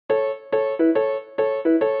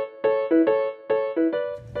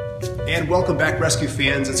And welcome back, Rescue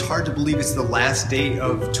fans. It's hard to believe it's the last day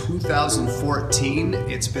of 2014.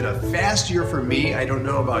 It's been a fast year for me. I don't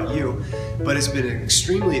know about you, but it's been an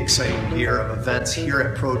extremely exciting year of events here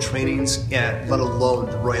at Pro Trainings, and let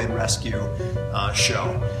alone the Roy and Rescue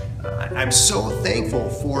show. I'm so thankful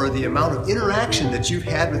for the amount of interaction that you've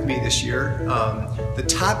had with me this year. The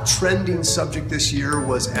top trending subject this year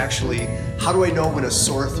was actually, how do I know when a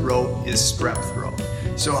sore throat is strep throat?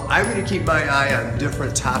 So I'm going to keep my eye on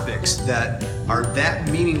different topics that are that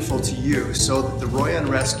meaningful to you so that the Roy on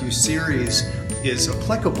Rescue series is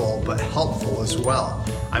applicable but helpful as well.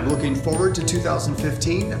 I'm looking forward to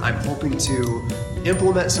 2015. I'm hoping to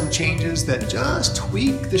implement some changes that just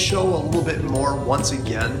tweak the show a little bit more once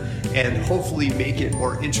again and hopefully make it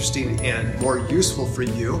more interesting and more useful for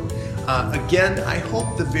you. Again, I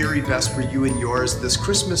hope the very best for you and yours this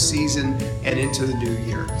Christmas season and into the new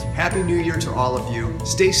year. Happy New Year to all of you.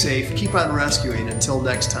 Stay safe, keep on rescuing. Until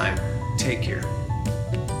next time, take care.